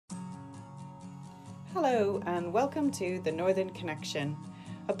Hello and welcome to The Northern Connection,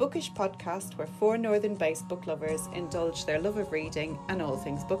 a bookish podcast where four northern-based book lovers indulge their love of reading and all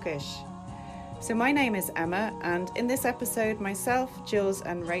things bookish. So my name is Emma, and in this episode myself, Jules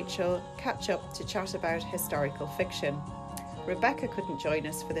and Rachel catch up to chat about historical fiction. Rebecca couldn't join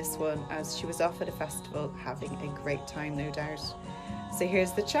us for this one as she was off at a festival having a great time, no doubt. So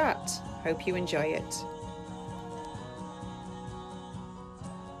here's the chat. Hope you enjoy it.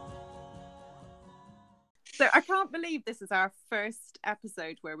 So I can't believe this is our first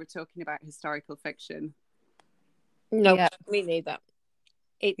episode where we're talking about historical fiction. No, Yeah. me neither.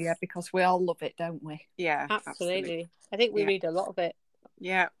 Yeah, because we all love it, don't we? Yeah, absolutely. I think we read a lot of it.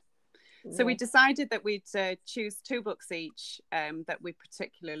 Yeah. So we decided that we'd choose two books each that we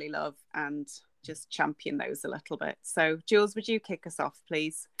particularly love and just champion those a little bit. So Jules, would you kick us off,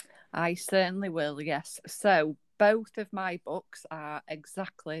 please? I certainly will, yes. So both of my books are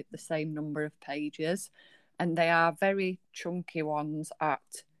exactly the same number of pages, and they are very chunky ones at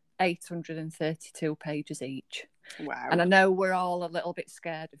 832 pages each. Wow. And I know we're all a little bit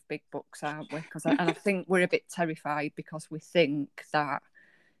scared of big books, aren't we? And I think we're a bit terrified because we think that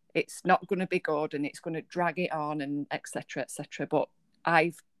it's not going to be good and it's going to drag it on and etc. etc. But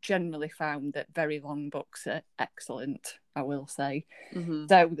I've generally found that very long books are excellent, I will say. Mm-hmm.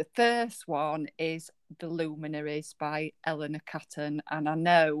 So the first one is The Luminaries by Eleanor Catton, and I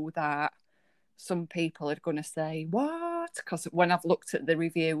know that some people are going to say, what? Because when I've looked at the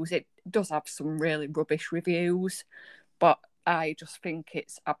reviews, it does have some really rubbish reviews, but I just think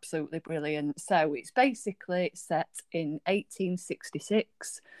it's absolutely brilliant. So it's basically set in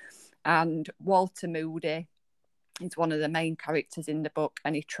 1866, and Walter Moody is one of the main characters in the book,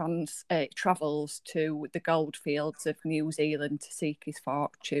 and he travels to the goldfields of New Zealand to seek his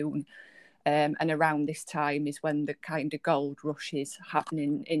fortune. And around this time is when the kind of gold rush is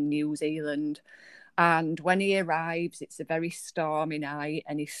happening in New Zealand. And when he arrives, it's a very stormy night,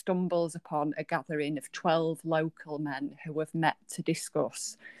 and he stumbles upon a gathering of 12 local men who have met to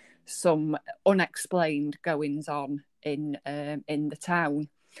discuss some unexplained goings-on in the town.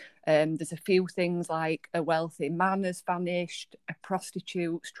 There's a few things like a wealthy man has vanished, a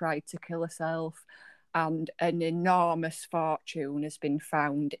prostitute's tried to kill herself, and an enormous fortune has been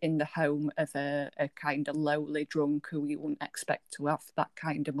found in the home of a kind of lowly drunk who you wouldn't expect to have that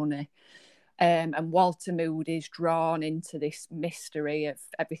kind of money. And Walter Moody is drawn into this mystery of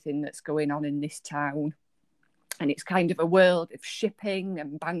everything that's going on in this town. And it's kind of a world of shipping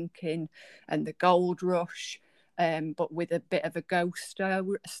and banking and the gold rush, but with a bit of a ghost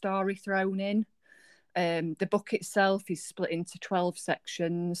story thrown in. The book itself is split into 12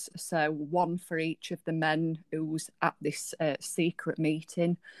 sections, so one for each of the men who's at this secret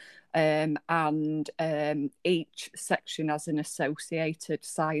meeting, and each section has an associated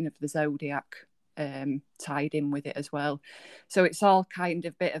sign of the zodiac tied in with it as well. So it's all kind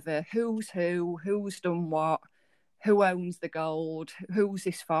of bit of a who's done what, who owns the gold, who's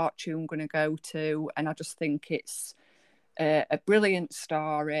this fortune going to go to, and I just think it's a brilliant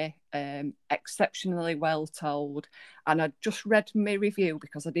story, exceptionally well told. And I just read my review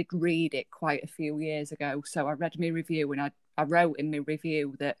because I did read it quite a few years ago. So I read my review, and I wrote in my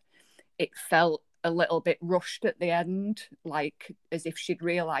review that it felt a little bit rushed at the end, like as if she'd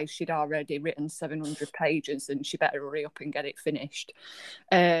realised she'd already written 700 pages and she better hurry up and get it finished.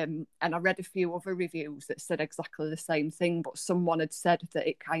 And I read a few other reviews that said exactly the same thing, but someone had said that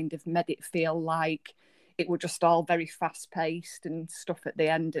it kind of made it feel like it was just all very think and stuff at the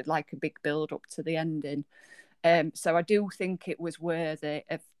end, like a big build up to the ending. So I do think it was worthy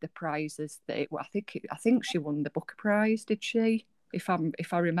of the prizes that it. I think she won the Booker Prize, did she? If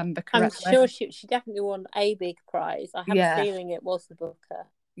I remember correctly, I'm sure she definitely won a big prize. I have a feeling it was the Booker.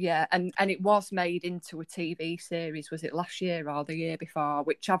 Yeah, and it was made into a TV series. Was it last year or the year before?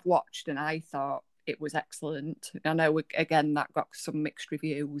 Which I've watched, and I thought it was excellent. I know again that got some mixed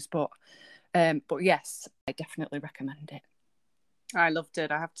reviews, but yes, I definitely recommend it. I loved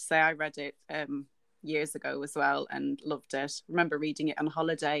it. I have to say, I read it years ago as well and loved it. I remember reading it on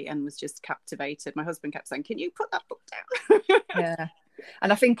holiday and was just captivated. My husband kept saying, "Can you put that book down?" Yeah,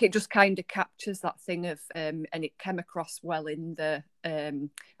 and I think it just kind of captures that thing of and it came across well in the I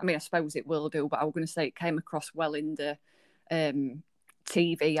mean, I suppose it will do, but I was going to say it came across well in the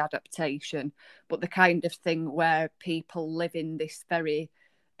TV adaptation, but the kind of thing where people live in this very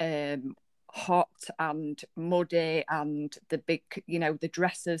hot and muddy, and the big, the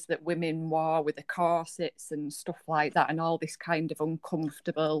dresses that women wore with the corsets and stuff like that, and all this kind of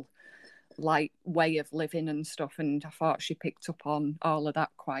uncomfortable like way of living and stuff. And I thought she picked up on all of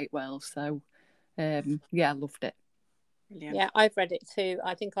that quite well. So I loved it. Yeah, I've read it too.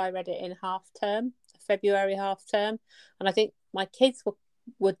 I think I read it in half term, February half term, and I think my kids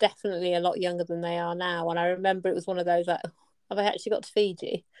were definitely a lot younger than they are now. And I remember it was one of those like, oh, have I actually got to feed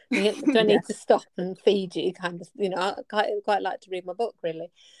you? Do I need to stop and feed you? Kind of, I quite like to read my book,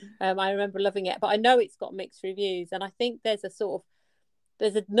 really. I remember loving it, but I know it's got mixed reviews, and I think there's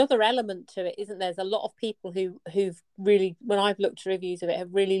another element to it, isn't there? There's a lot of people who've really, when I've looked at reviews of it,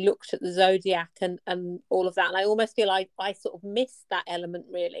 have really looked at the Zodiac and all of that. And I almost feel like I sort of missed that element,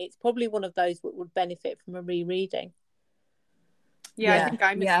 really. It's probably one of those that would benefit from a rereading. Yeah, I think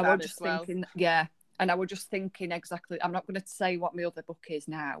I missed that just as well. Thinking, and I was just thinking exactly, I'm not going to say what my other book is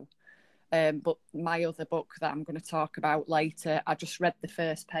now, but my other book that I'm going to talk about later, I just read the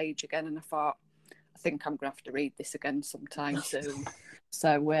first page again and I thought, I think I'm going to have to read this again sometime soon.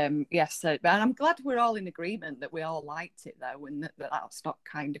 So, yes, and I'm glad we're all in agreement that we all liked it, though, and that's not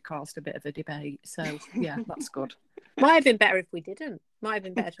kind of caused a bit of a debate. So, yeah, that's good. Might have been better if we didn't. Might have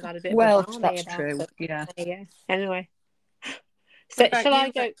been better to have had a bit of a that's true. It. Yeah. Anyway. So shall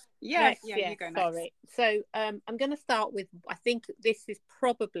I go? Yeah, you go next. Sorry. So I'm going to start with, I think this is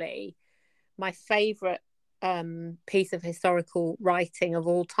probably my favourite piece of historical writing of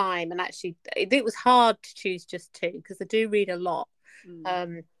all time. And actually, it was hard to choose just two because I do read a lot.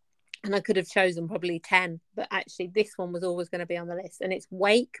 And I could have chosen probably 10. But actually, this one was always going to be on the list. And it's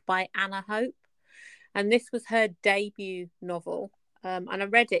Wake by Anna Hope. And this was her debut novel. And I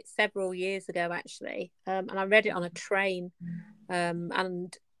read it several years ago, actually. And I read it on a train.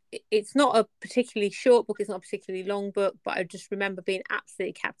 And it's not a particularly short book. It's not a particularly long book. But I just remember being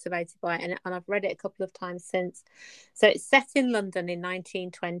absolutely captivated by it. And I've read it a couple of times since. So it's set in London in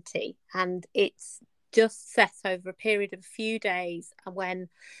 1920. And it's just set over a period of a few days when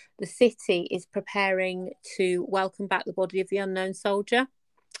the city is preparing to welcome back the body of the unknown soldier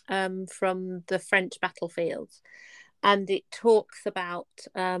from the French battlefields. And it talks about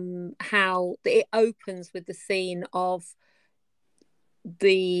how it opens with the scene of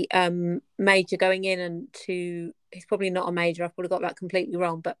the major going in and he's probably not a major, I've probably got that completely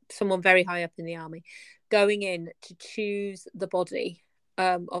wrong, but someone very high up in the army going in to choose the body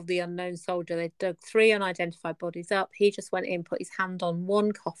of the unknown soldier. They dug 3 unidentified bodies up. He just went in, put his hand on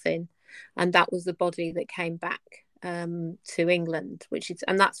one coffin, and that was the body that came back to England,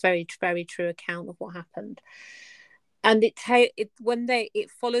 and that's very, very true account of what happened. And it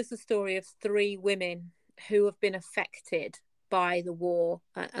follows the story of 3 women who have been affected by the war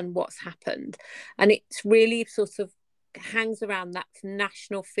and what's happened, and it's really sort of hangs around that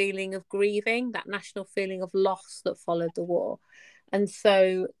national feeling of grieving, that national feeling of loss that followed the war. And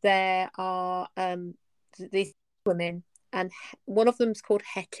so there are these women, and one of them's called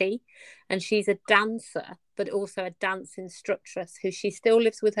Hetty, and she's a dancer, but also a dance instructress who she still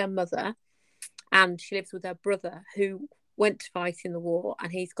lives with her mother, and she lives with her brother who went to fight in the war,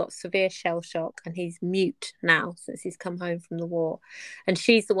 and he's got severe shell shock and he's mute now since he's come home from the war. And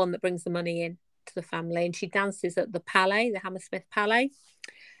she's the one that brings the money in to the family, and she dances at the Palais, the Hammersmith Palais.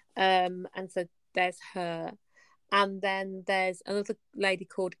 And so there's her. And then there's another lady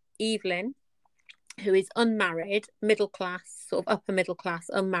called Evelyn, who is unmarried, middle class, sort of upper middle class,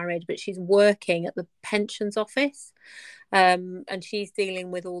 unmarried, but she's working at the pensions office. And she's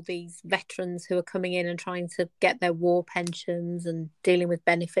dealing with all these veterans who are coming in and trying to get their war pensions and dealing with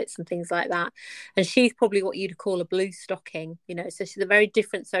benefits and things like that. And she's probably what you'd call a blue stocking, so she's a very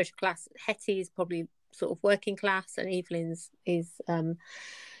different social class. Hetty is probably sort of working class, and Evelyn's is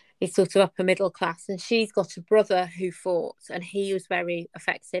sort of upper middle class, and she's got a brother who fought, and he was very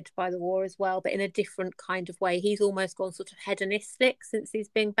affected by the war as well, but in a different kind of way. He's almost gone sort of hedonistic since he's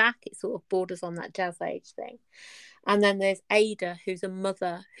been back. It sort of borders on that jazz age thing. And then there's Ada, who's a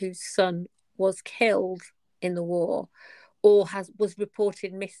mother whose son was killed in the war, or was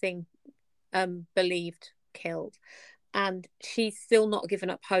reported missing, believed killed, and she's still not given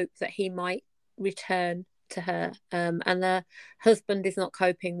up hope that he might return to her, and her husband is not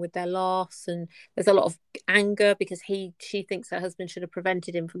coping with their loss, and there's a lot of anger because she thinks her husband should have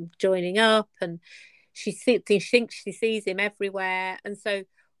prevented him from joining up, and she thinks she sees him everywhere. And so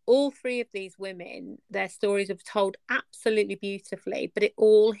all 3 of these women, their stories are told absolutely beautifully, but it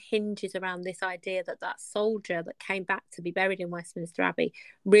all hinges around this idea that soldier that came back to be buried in Westminster Abbey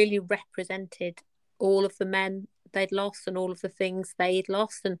really represented all of the men they'd lost and all of the things they'd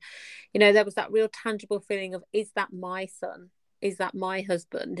lost. And there was that real tangible feeling of, is that my son, is that my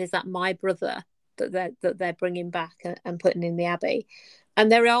husband, is that my brother that they're bringing back and putting in the Abbey? And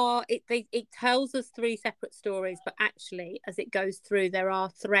there are it tells us three separate stories, but actually, as it goes through, there are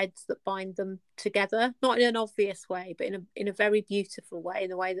threads that bind them together, not in an obvious way, but in a very beautiful way,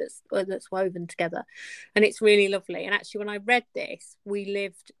 in a way that's woven together, and it's really lovely. And actually, when I read this, we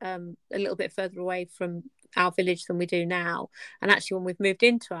lived a little bit further away from our village than we do now, and actually, when we've moved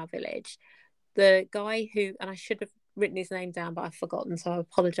into our village, the guy who, and I should have written his name down, but I've forgotten, so I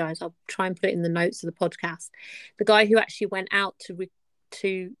apologise. I'll try and put it in the notes of the podcast. The guy who actually went out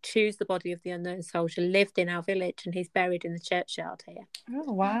to choose the body of the unknown soldier lived in our village, and he's buried in the churchyard here.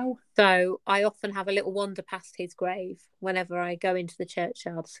 Oh, wow. So I often have a little wander past his grave whenever I go into the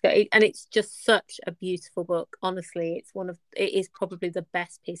churchyard, and it's just such a beautiful book. Honestly, it is probably the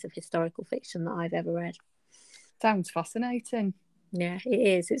best piece of historical fiction that I've ever read. Sounds fascinating. Yeah, it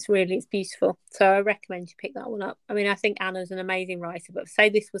is. It's beautiful. So I recommend you pick that one up. I mean, I think Anna's an amazing writer, but say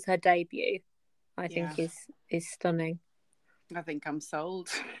this was her debut, I think is stunning. I think I'm sold.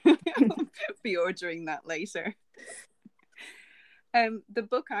 Be ordering that later. The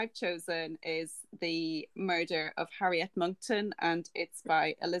book I've chosen is The Murder of Harriet Monckton, and it's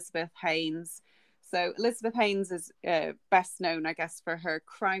by Elizabeth Haynes. So Elizabeth Haynes is best known, I guess, for her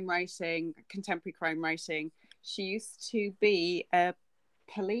crime writing, contemporary crime writing. She used to be a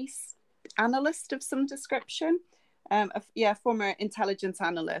police analyst of some description, former intelligence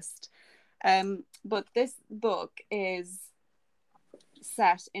analyst. But this book is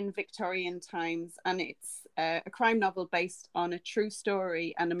set in Victorian times, and it's a crime novel based on a true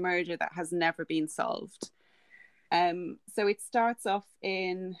story and a murder that has never been solved. So it starts off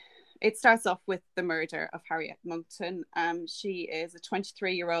with the murder of Harriet Monckton. She is a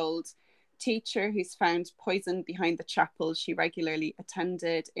 23-year-old teacher who's found poisoned behind the chapel she regularly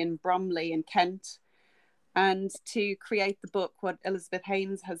attended in Bromley in Kent. And to create the book, what Elizabeth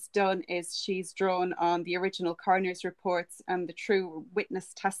Haynes has done is she's drawn on the original coroner's reports and the true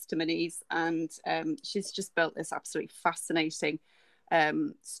witness testimonies, and she's just built this absolutely fascinating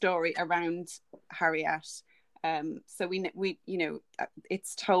story around Harriet. So we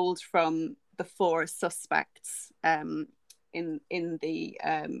it's told from the four suspects in the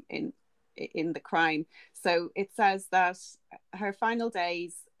crime. So it says that her final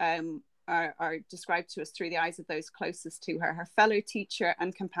days are described to us through the eyes of those closest to her fellow teacher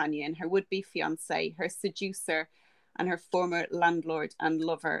and companion, her would-be fiancé, her seducer, and her former landlord and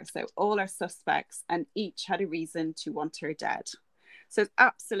lover. So all are suspects, and each had a reason to want her dead. So it's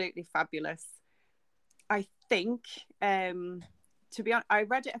absolutely fabulous. I think, to be honest, I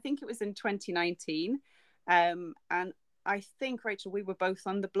read it, I think it was in 2019. And I think, Rachel, we were both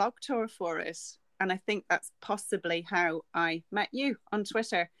on the blog tour for it. And I think that's possibly how I met you on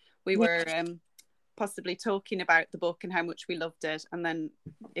Twitter. We were possibly talking about the book and how much we loved it, and then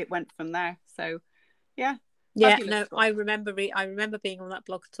it went from there. So, yeah. No, I remember being on that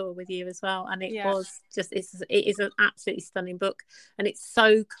blog tour with you as well, and it is an absolutely stunning book, and it's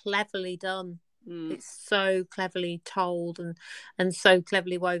so cleverly done. It's so cleverly told and so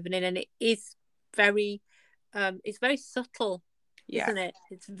cleverly woven in, and it is very it's very subtle, isn't it?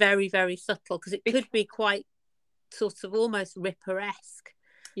 It's very, very subtle, because it could be quite sort of almost Ripper-esque.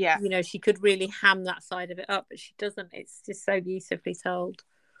 Yeah, she could really ham that side of it up, but she doesn't. It's just so beautifully told.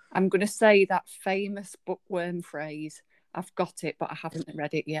 I'm going to say that famous bookworm phrase. I've got it, but I haven't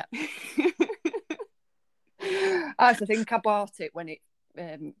read it yet. I think I bought it when it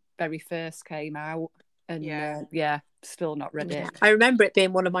very first came out, and still not read it. I remember it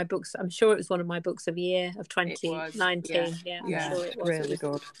being one of my books. I'm sure it was one of my books of year of 2019. Yeah, sure it was. Really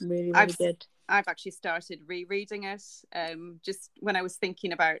good. Really, really good. I've actually started rereading it. Just when I was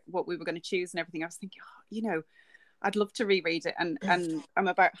thinking about what we were going to choose and everything, I was thinking, I'd love to reread it, and I'm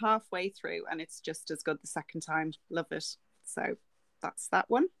about halfway through, and it's just as good the second time. Love it. So that's that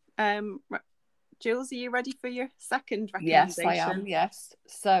one. Jules, are you ready for your second recommendation? Yes, I am. Yes.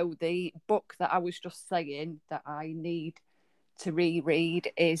 So the book that I was just saying that I need to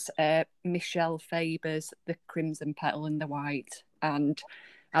reread is Michelle Faber's The Crimson Petal and the White, and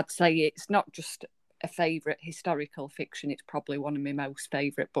I'd say it's not just a favourite historical fiction, it's probably one of my most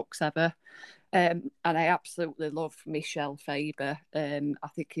favourite books ever. And I absolutely love Michelle Faber. I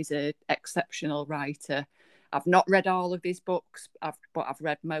think he's an exceptional writer. I've not read all of his books, but I've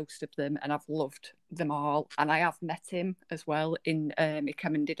read most of them, and I've loved them all. And I have met him as well. He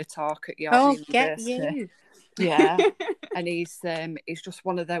came and did a talk at York University. Get you. Yeah, and he's just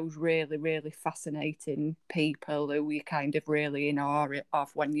one of those really, really fascinating people who you kind of really in awe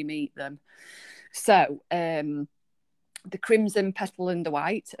of when you meet them. So, The Crimson Petal and the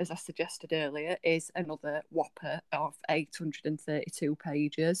White, as I suggested earlier, is another whopper of 832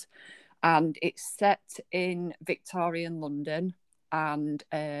 pages, and it's set in Victorian London. and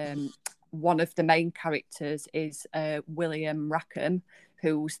one of the main characters is William Rackham,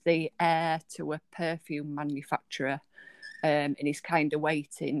 who's the heir to a perfume manufacturer, and he's kind of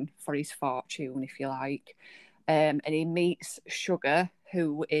waiting for his fortune, if you like. And he meets Sugar,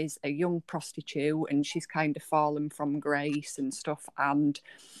 who is a young prostitute, and she's kind of fallen from grace and stuff. And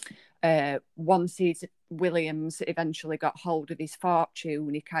once Williams eventually got hold of his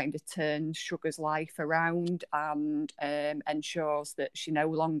fortune, he kind of turns Sugar's life around and ensures that she no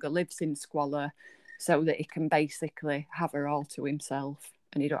longer lives in squalor, so that he can basically have her all to himself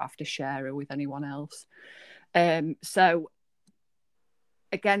and he don't have to share her with anyone else. So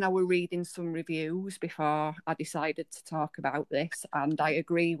again, I was reading some reviews before I decided to talk about this, and I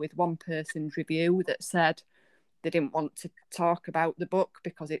agree with one person's review that said they didn't want to talk about the book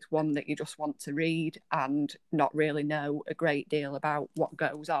because it's one that you just want to read and not really know a great deal about what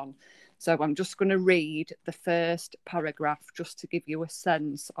goes on. So I'm just going to read the first paragraph just to give you a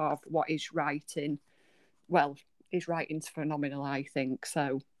sense of what his writing. Well, his writing's phenomenal, I think.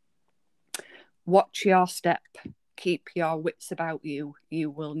 So, watch your step. Keep your wits about you. You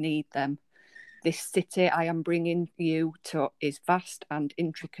will need them. This city I am bringing you to is vast and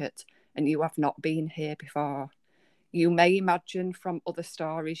intricate, and you have not been here before. You may imagine from other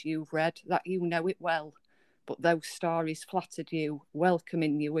stories you've read that you know it well, but those stories flattered you,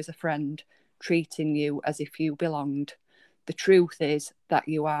 welcoming you as a friend, treating you as if you belonged. The truth is that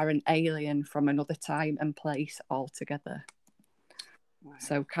you are an alien from another time and place altogether. Wow.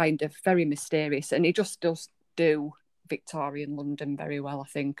 So kind of very mysterious, and he just does do Victorian London very well, I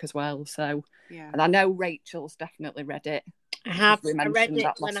think, as well. So, yeah. And I know Rachel's definitely read it. I have. We mentioned I read it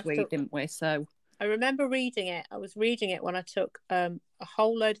that last week, didn't we? So I remember reading it. I was reading it when I took a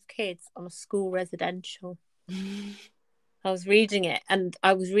whole load of kids on a school residential. I was reading it, and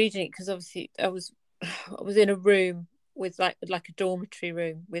I was reading it because obviously I was in a room with like a dormitory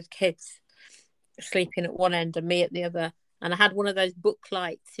room with kids sleeping at one end and me at the other, and I had one of those book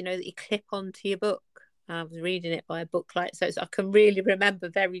lights, you know, that you clip onto your book. I was reading it by a book light, so I can really remember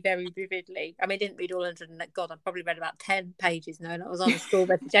very, very vividly. I mean, I didn't read all 100, God, I probably read about 10 pages now, and I was on a school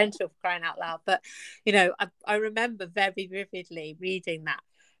residential for crying out loud. But, you know, I remember very vividly reading that.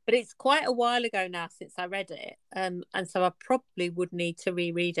 But it's quite a while ago now since I read it, and so I probably would need to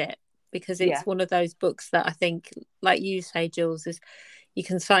reread it because it's one of those books that I think, like you say, Jules, is you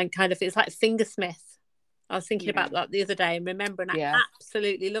can find kind of, it's like Fingersmith. I was thinking about that the other day and remembering I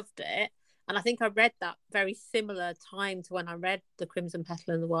absolutely loved it. And I think I read that very similar time to when I read The Crimson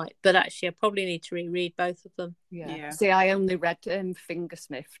Petal and the White. But actually, I probably need to reread both of them. Yeah. See, I only read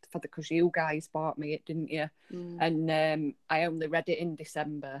Fingersmith because you guys bought me it, didn't you? And I only read it in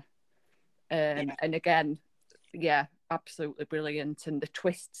December. And again, absolutely brilliant. And the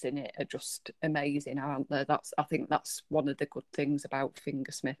twists in it are just amazing, aren't they? I think that's one of the good things about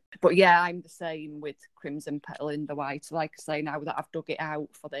Fingersmith. But yeah, I'm the same with Crimson Petal in the White. Like I say, now that I've dug it out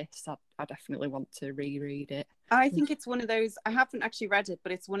for this, I definitely want to reread it. I think it's one of those, I haven't actually read it,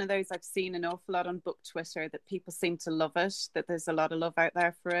 but it's one of those I've seen an awful lot on book Twitter that people seem to love it, that there's a lot of love out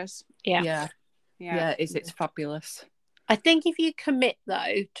there for it. Yeah, it's fabulous. I think if you commit,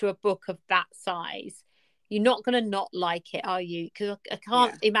 though, to a book of that size, you're not going to not like it, are you? Because I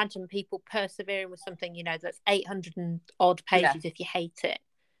can't imagine people persevering with something, you know, that's 800 and odd pages if you hate it.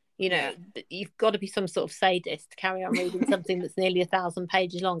 You know, you've got to be some sort of sadist to carry on reading something that's nearly 1,000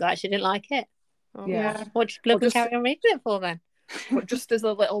 pages long. I actually didn't like it. What should bloody carry on reading it for then? But just as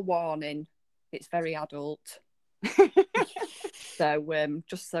a little warning, it's very adult. So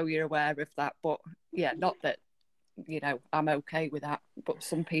just so you're aware of that. But yeah, not that, you know, I'm okay with that, but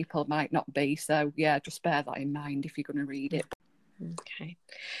some people might not be. So yeah, just bear that in mind if you're going to read it. Okay.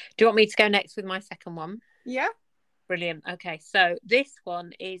 Do you want me to go next with my second one? Yeah. Brilliant. Okay, so this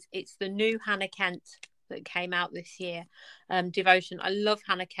one it's the new Hannah Kent that came out this year. Devotion. I love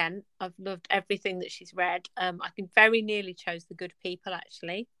Hannah Kent. I've loved everything that she's read. I can very nearly chose The Good People,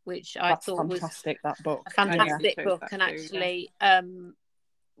 actually, which I thought was fantastic. That book, a fantastic book, and actually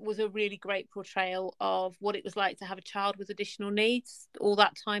was a really great portrayal of what it was like to have a child with additional needs all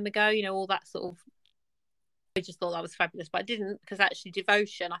that time ago. You know, all that sort of. I just thought that was fabulous, but I didn't, because actually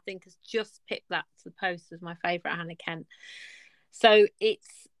Devotion, I think, has just picked that to the post as my favourite Hannah Kent. So it's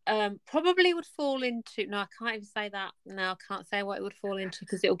probably would fall into, no, I can't even say that. No, I can't say what it would fall into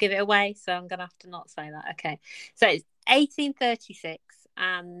because it'll give it away. So I'm going to have to not say that. Okay. So it's 1836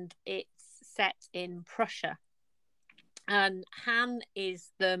 and it's set in Prussia. And Han is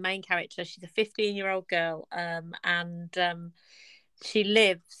the main character. She's a 15-year-old girl, and she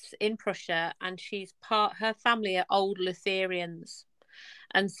lives in Prussia, and her family are old Lutherans,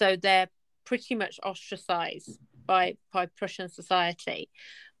 and so they're pretty much ostracized by Prussian society,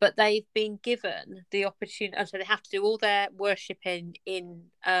 but they've been given the opportunity. So they have to do all their worshipping in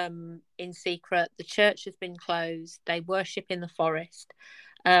secret. The church has been closed. They worship in the forest,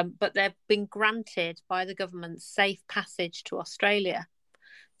 but they've been granted by the government safe passage to Australia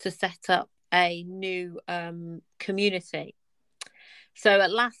to set up a new community. So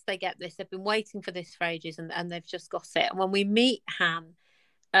at last they get this. They've been waiting for this for ages, and they've just got it. And when we meet Han,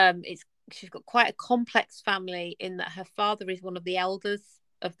 she's got quite a complex family in that her father is one of the elders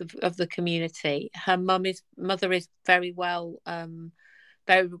of the community. Her mother is very well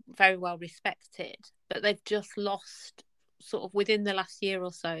very well respected, but they've just lost, sort of within the last year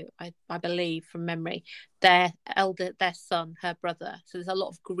or so, I believe from memory, their son, her brother. So there's a lot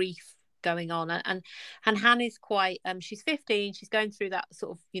of grief going on, and Han is quite she's 15. She's going through that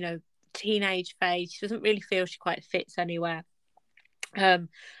sort of teenage phase. She doesn't really feel she quite fits anywhere, and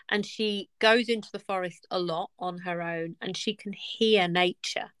she goes into the forest a lot on her own, and she can hear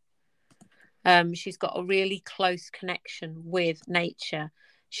nature. She's got a really close connection with nature.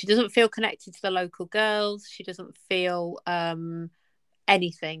 She doesn't feel connected to the local girls. She doesn't feel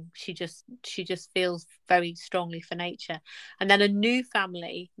anything. She just feels very strongly for nature. And then a new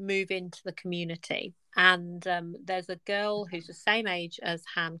family move into the community, and there's a girl who's the same age as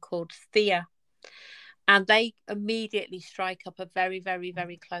Han called Thea, and they immediately strike up a very, very,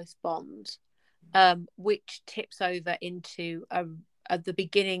 very close bond, which tips over into the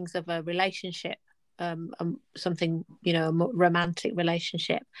beginnings of a relationship, something, a romantic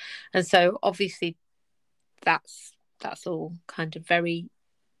relationship. And so obviously that's all kind of very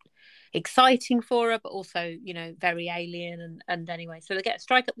exciting for her, but also, very alien. And anyway, so they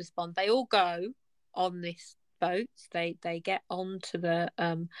strike up this bond. They all go on this boat. They get onto this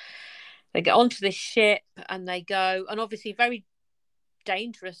ship, and they go, and obviously very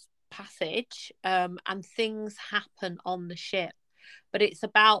dangerous passage, and things happen on the ship. But it's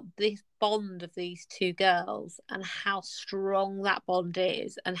about this bond of these two girls and how strong that bond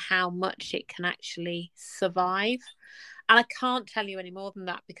is and how much it can actually survive. And I can't tell you any more than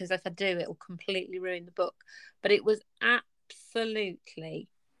that, because if I do, it will completely ruin the book. But it was absolutely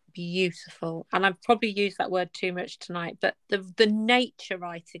beautiful. And I've probably used that word too much tonight, but the nature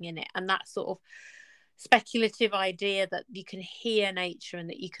writing in it, and that sort of speculative idea that you can hear nature and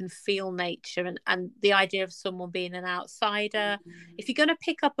that you can feel nature, and the idea of someone being an outsider. If you're going to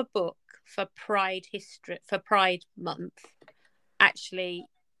pick up a book for Pride Month, actually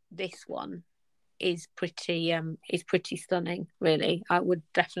this one is pretty stunning, really. I would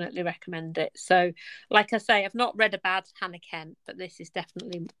definitely recommend it. So like I say, I've not read a bad Hannah Kent, but this is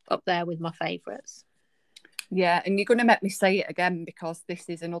definitely up there with my favourites. Yeah, and you're going to make me say it again, because this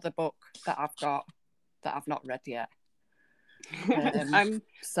is another book that I've got that I've not read yet. I'm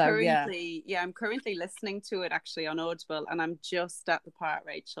currently listening to it actually on Audible, and I'm just at the part,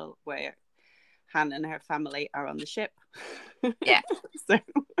 Rachel, where Hannah and her family are on the ship. Yeah. So.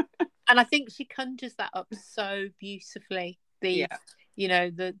 And I think she conjures that up so beautifully. The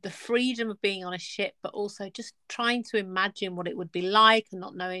freedom of being on a ship, but also just trying to imagine what it would be like, and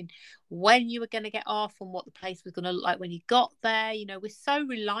not knowing when you were going to get off and what the place was going to look like when you got there. We're so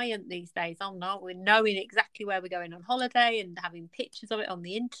reliant these days on we're knowing exactly where we're going on holiday and having pictures of it on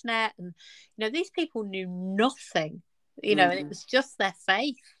the internet. And these people knew nothing, and it was just their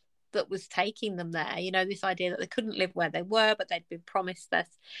faith that was taking them there. This idea that they couldn't live where they were, but they'd been promised this,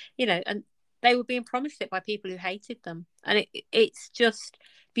 and they were being promised it by people who hated them. And it's just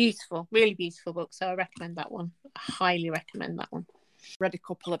beautiful, really beautiful book. So I recommend that one. I highly recommend that one. Read a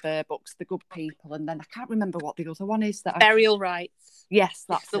couple of her books, The Good People, and then I can't remember what the other one is. Burial Rights. Yes,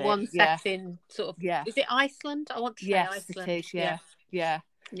 that's the one set in sort of. Yeah. Is it Iceland? I want to say Iceland. Yes, it is. Yeah.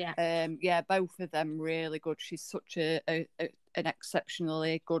 Both of them really good. She's such an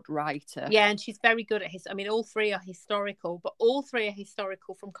exceptionally good writer. Yeah, and she's very good at all three are historical, but all three are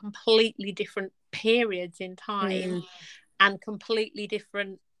historical from completely different periods in time and completely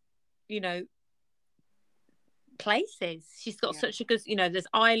different, places. She's got such a good, there's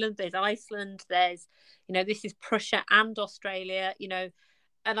Ireland, there's Iceland, there's, this is Prussia and Australia,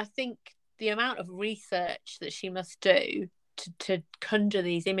 and I think the amount of research that she must do to conjure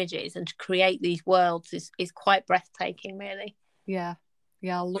these images and to create these worlds is quite breathtaking, really. Yeah,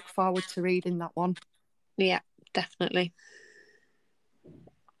 I'll look forward to reading that one. Yeah, definitely.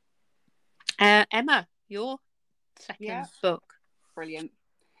 Emma, your second book. Brilliant.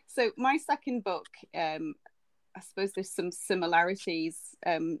 So my second book, I suppose there's some similarities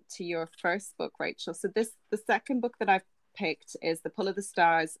to your first book, Rachel. So the second book that I've picked is The Pull of the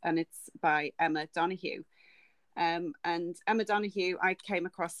Stars, and it's by Emma Donoghue. And Emma Donoghue, I came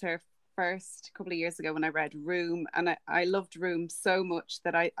across her first, a couple of years ago, when I read Room, and I loved Room so much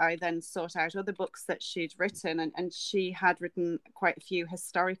that I then sought out other books that she'd written, and she had written quite a few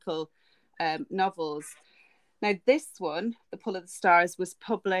historical novels. Now, this one, The Pull of the Stars, was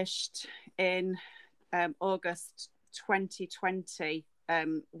published in August 2020,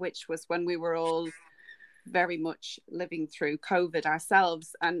 which was when we were all very much living through COVID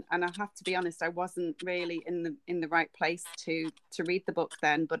ourselves, and I have to be honest, I wasn't really in the right place to read the book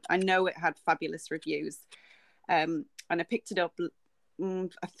then, but I know it had fabulous reviews, and I picked it up.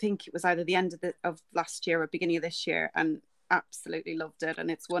 I think it was either the end of last year or beginning of this year, and absolutely loved it. And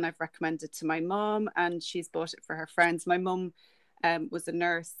it's one I've recommended to my mum, and she's bought it for her friends. My mum was a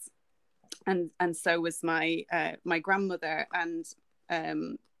nurse, and so was my grandmother, and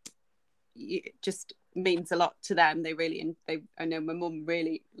it just means a lot to them. I know my mum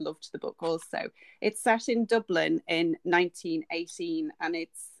really loved the book also. It's set in Dublin in 1918, and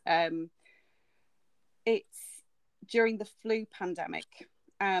it's during the flu pandemic,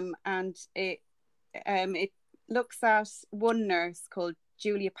 and it looks at one nurse called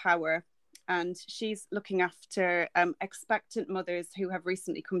Julia Power, and she's looking after expectant mothers who have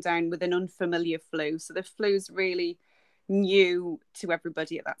recently come down with an unfamiliar flu. So the flu's really new to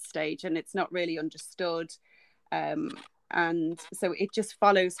everybody at that stage, and it's not really understood, and so it just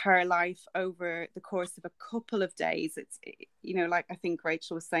follows her life over the course of a couple of days. It's, you know, like I think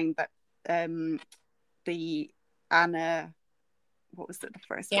Rachel was saying that the Anna, what was it, the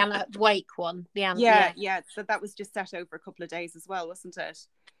first one? Anna Wake one, so that was just set over a couple of days as well, wasn't it?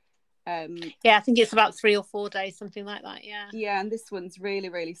 I think it's about 3 or 4 days, something like that. And this one's really,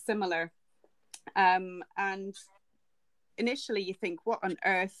 really similar, and initially you think, what on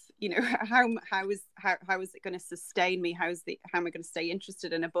earth, you know, how is it going to sustain me? How am I going to stay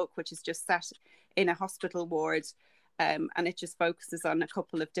interested in a book which is just set in a hospital ward, and it just focuses on a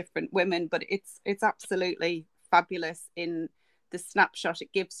couple of different women? But it's absolutely fabulous in the snapshot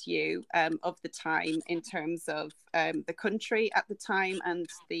it gives you of the time, in terms of the country at the time and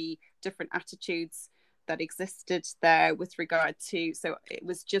the different attitudes that existed there with regard to, so it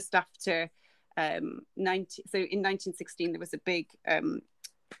was just after in 1916 there was a big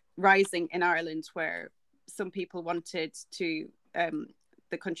rising in Ireland where some people wanted to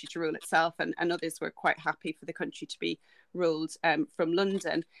the country to rule itself, and others were quite happy for the country to be ruled from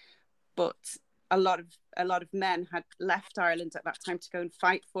London. But a lot of men had left Ireland at that time to go and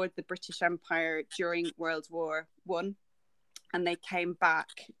fight for the British Empire during World War One, and they came back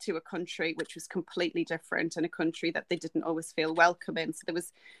to a country which was completely different, and a country that they didn't always feel welcome in. So there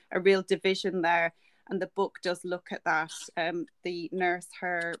was a real division there, and the book does look at that. The nurse,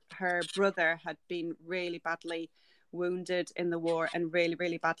 her brother had been really badly wounded in the war and really,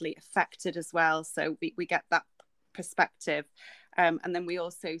 really badly affected as well. So we get that perspective. And then we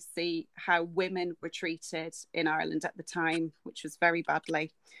also see how women were treated in Ireland at the time, which was very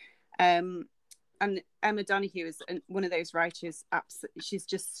badly. And Emma Donoghue is one of those writers. She's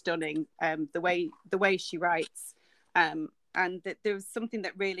just stunning. The way she writes, and there was something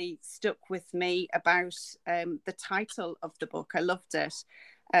that really stuck with me about the title of the book. I loved it.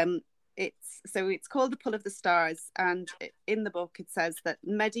 It's called The Pull of the Stars, and in the book it says that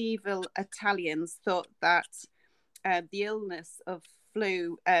medieval Italians thought that the illness of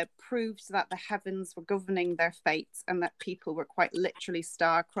flu proved that the heavens were governing their fates, and that people were quite literally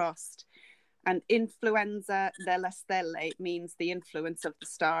star-crossed. And influenza delle stelle means the influence of the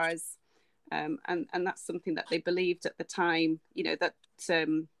stars, and that's something that they believed at the time. You know, that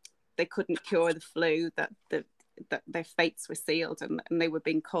they couldn't cure the flu, that their fates were sealed, and they were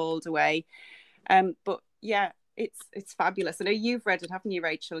being called away. But yeah, it's fabulous. I know you've read it, haven't you,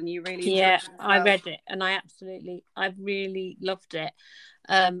 Rachel? And you really enjoyed it as well. I read it, and I really loved it.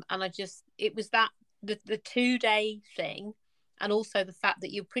 And it was that the 2-day thing. And also the fact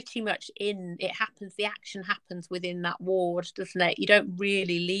that you're pretty much the action happens within that ward, doesn't it? You don't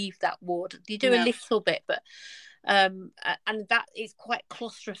really leave that ward. You do a little bit, but and that is quite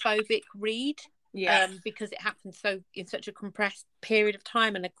claustrophobic read, because it happens in such a compressed period of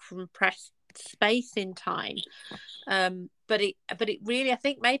time and a compressed space in time. But it really, I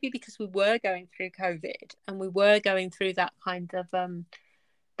think maybe because we were going through COVID and we were going through that kind of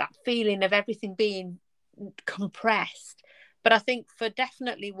that feeling of everything being compressed. But I think for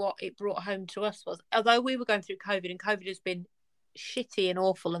definitely what it brought home to us was, although we were going through COVID, and COVID has been shitty and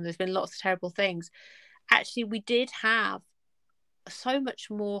awful, and there's been lots of terrible things, actually we did have so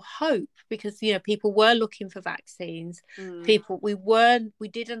much more hope, because, you know, people were looking for vaccines. We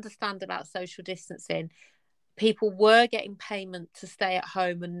did understand about social distancing. People were getting payment to stay at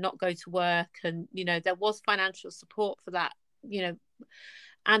home and not go to work, and, you know, there was financial support for that, you know,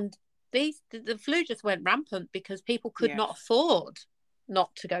 and the flu just went rampant because people could Yeah. not afford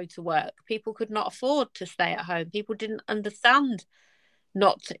not to go to work. People could not afford to stay at home. People didn't understand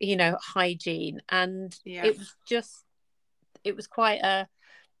not, hygiene. And Yeah. it was quite a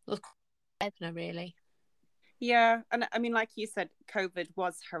opener, really. Yeah, and I mean, like you said, COVID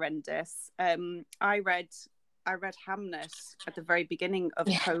was horrendous. I read Hamnet at the very beginning of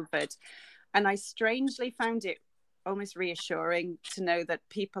COVID, and I strangely found it almost reassuring to know that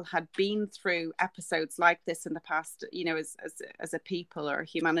people had been through episodes like this in the past. As a people or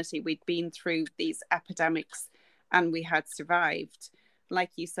humanity, we'd been through these epidemics, and we had survived.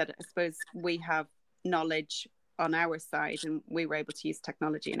 Like you said, I suppose we have knowledge on our side, and we were able to use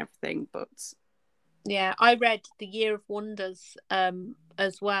technology and everything, but. Yeah, I read The Year of Wonders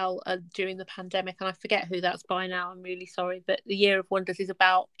as well during the pandemic, and I forget who that's by now. I'm really sorry, but The Year of Wonders is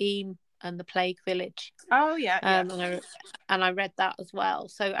about Eyam and the Plague Village. Oh yeah, and I read that as well.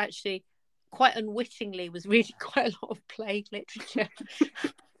 So actually, quite unwittingly, was reading quite a lot of plague literature.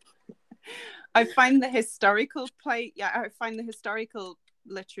 I find the historical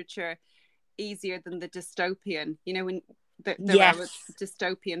literature easier than the dystopian. When there are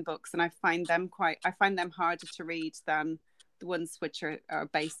dystopian books, and I find them harder to read than the ones which are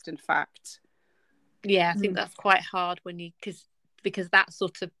based in fact. Yeah, I think that's quite hard when because that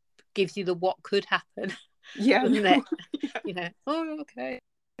sort of gives you the what could happen. Yeah, doesn't it? Okay,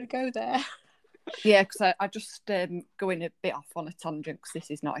 go there. Yeah, because I just going a bit off on a tangent because this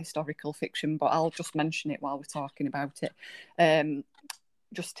is not historical fiction, but I'll just mention it while we're talking about it.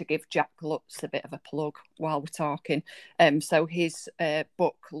 Just to give Jack Lutz a bit of a plug while we're talking. So his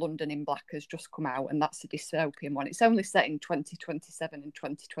book, London in Black, has just come out, and that's a dystopian one. It's only set in 2027 and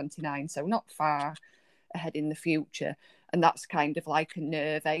 2029, so not far ahead in the future. And that's kind of like a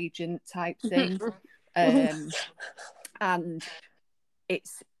nerve agent type thing. And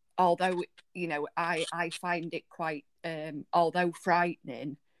it's, although, I find it quite, although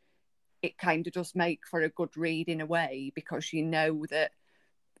frightening, it kind of does make for a good read in a way, because you know that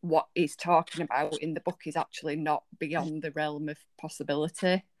what he's talking about in the book is actually not beyond the realm of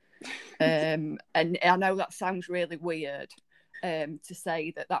possibility. And I know that sounds really weird to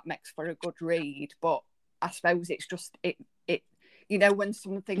say that makes for a good read, but I suppose it's just it when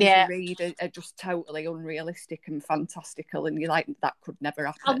some things you read are just totally unrealistic and fantastical, and you're like, that could never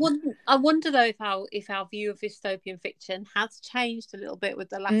happen. I wonder though if our view of dystopian fiction has changed a little bit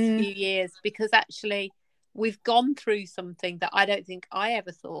with the last few years, because actually we've gone through something that I don't think I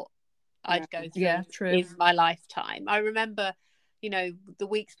ever thought I'd go through in my lifetime. I remember, the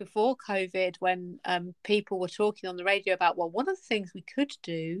weeks before COVID, when people were talking on the radio about, well, one of the things we could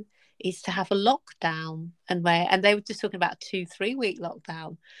do is to have a lockdown, and they were just talking about a 2-3 week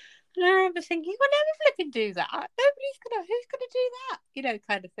lockdown. And I remember thinking, we'll never flipping do that. Who's gonna do that?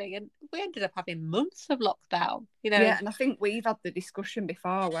 Kind of thing. And we ended up having months of lockdown. Yeah, and I think we've had the discussion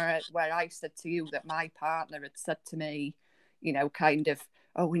before where I said to you that my partner had said to me, kind of,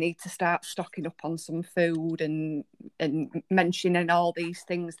 oh, we need to start stocking up on some food and mentioning all these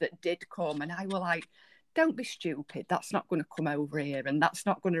things that did come. And I were like, don't be stupid, that's not going to come over here, and that's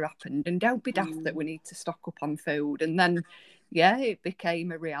not going to happen, and don't be daft that we need to stock up on food. And then it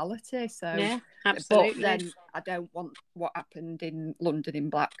became a reality. So yeah, absolutely. But then I don't want what happened in London in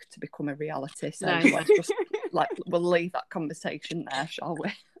Black to become a reality, so no. let's just we'll leave that conversation there, shall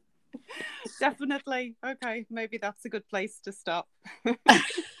we? Definitely. Okay, maybe that's a good place to stop.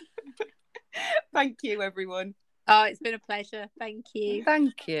 Thank you, everyone. Oh, it's been a pleasure. Thank you.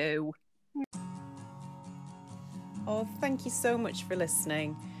 Thank you. Oh, thank you so much for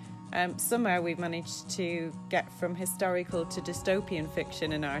listening. Somehow we've managed to get from historical to dystopian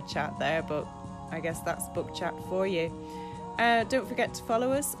fiction in our chat there, but I guess that's book chat for you. Don't forget to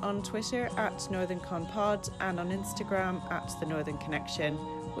follow us on Twitter @NorthernConPod and on Instagram @The Northern Connection.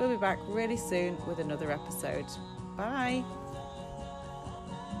 We'll be back really soon with another episode. Bye.